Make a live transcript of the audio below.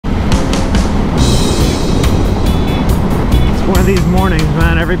One of these mornings,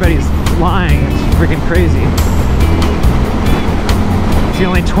 man, everybody's flying. It's freaking crazy. It's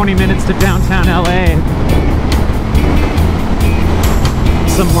only 20 minutes to downtown LA.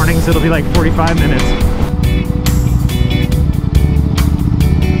 Some mornings it'll be like 45 minutes.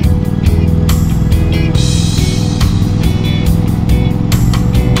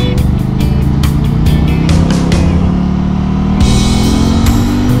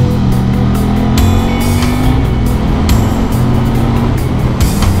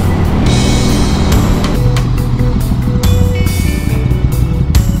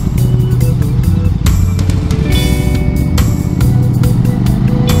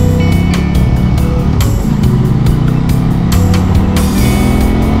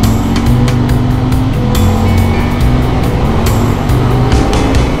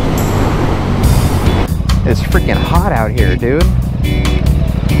 It's freaking hot out here, dude.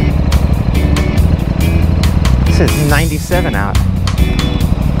 It says 97 out.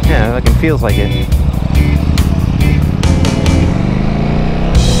 Yeah, it fucking feels like it.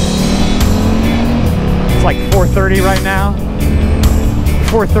 It's like 4:30 right now.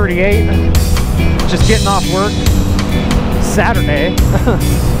 4:38. Just getting off work. Saturday.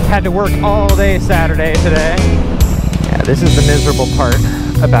 Had to work all day Saturday today. Yeah, this is the miserable part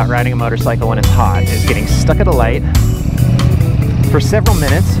about riding a motorcycle when it's hot, is getting stuck at a light for several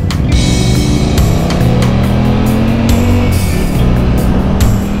minutes.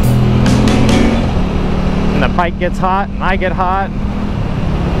 And the bike gets hot, and I get hot.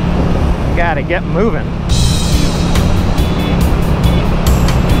 Gotta get moving.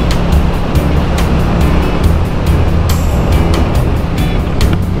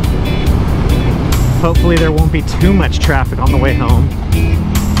 Hopefully there won't be too much traffic on the way home.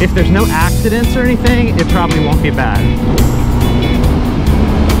 If there's no accidents or anything, it probably won't be bad.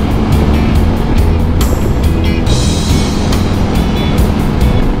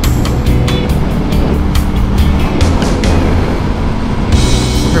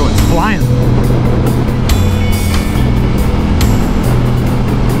 Everyone's flying.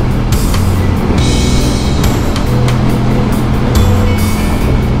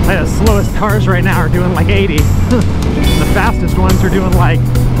 The slowest cars right now are doing like 80. The fastest ones are doing like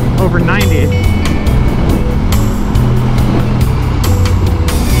over 90.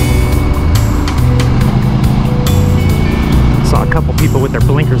 Saw a couple people with their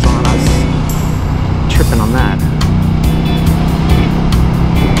blinkers on. I was tripping on that.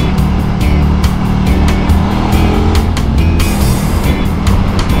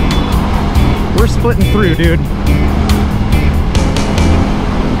 We're splitting through, dude.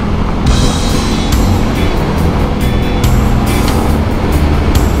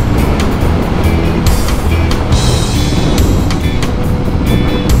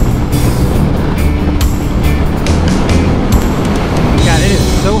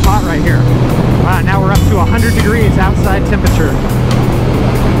 Now we're up to 100 degrees outside temperature.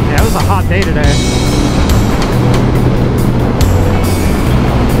 Yeah, it was a hot day today.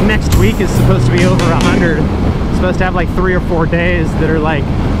 Next week is supposed to be over 100. It's supposed to have like 3 or 4 days that are like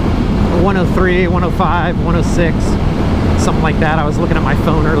 103, 105, 106, something like that. I was looking at my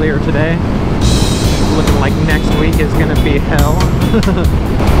phone earlier today. Looking like next week is gonna be hell.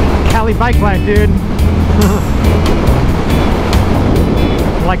 Cali bike life, dude.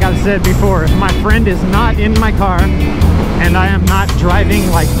 Like I've said before, if my friend is not in my car and I am not driving,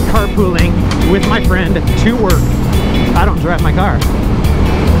 like carpooling with my friend to work, I don't drive my car.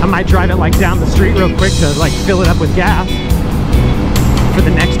 I might drive it like down the street real quick to like fill it up with gas for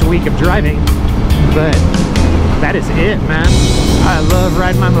the next week of driving, but that is it, man. I love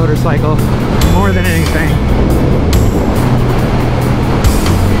riding my motorcycle more than anything.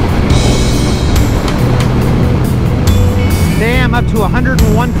 Damn, up to 101.5.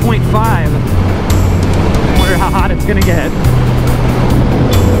 Wonder how hot it's gonna get.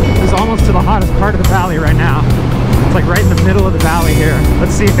 This is almost to the hottest part of the valley right now. It's like right in the middle of the valley here.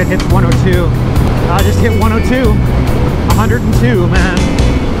 Let's see if it hits 102. I'll just hit 102. 102, man.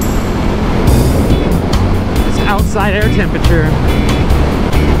 It's outside air temperature.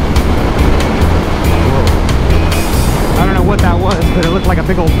 Whoa. I don't know what that was, but it looked like a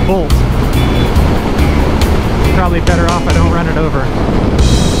big old bolt. Probably better off I don't run it over.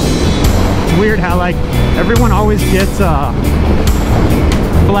 It's weird how like everyone always gets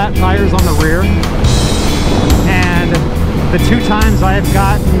flat tires on the rear, and the 2 times I have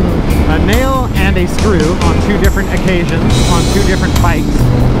gotten a nail and a screw on 2 different occasions on 2 different bikes,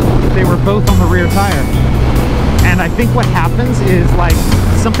 they were both on the rear tire. And I think what happens is like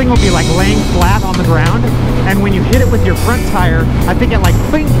something will be like laying flat on the ground, and when you hit it with your front tire, I think it like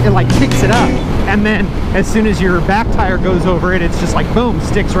bing, it like kicks it up, and then as soon as your back tire goes over it, it's just like boom,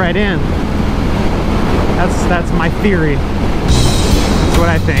 sticks right in. That's my theory. That's what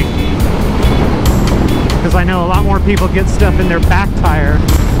I think. Because I know a lot more people get stuff in their back tire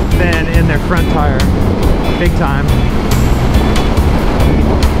than in their front tire. Big time.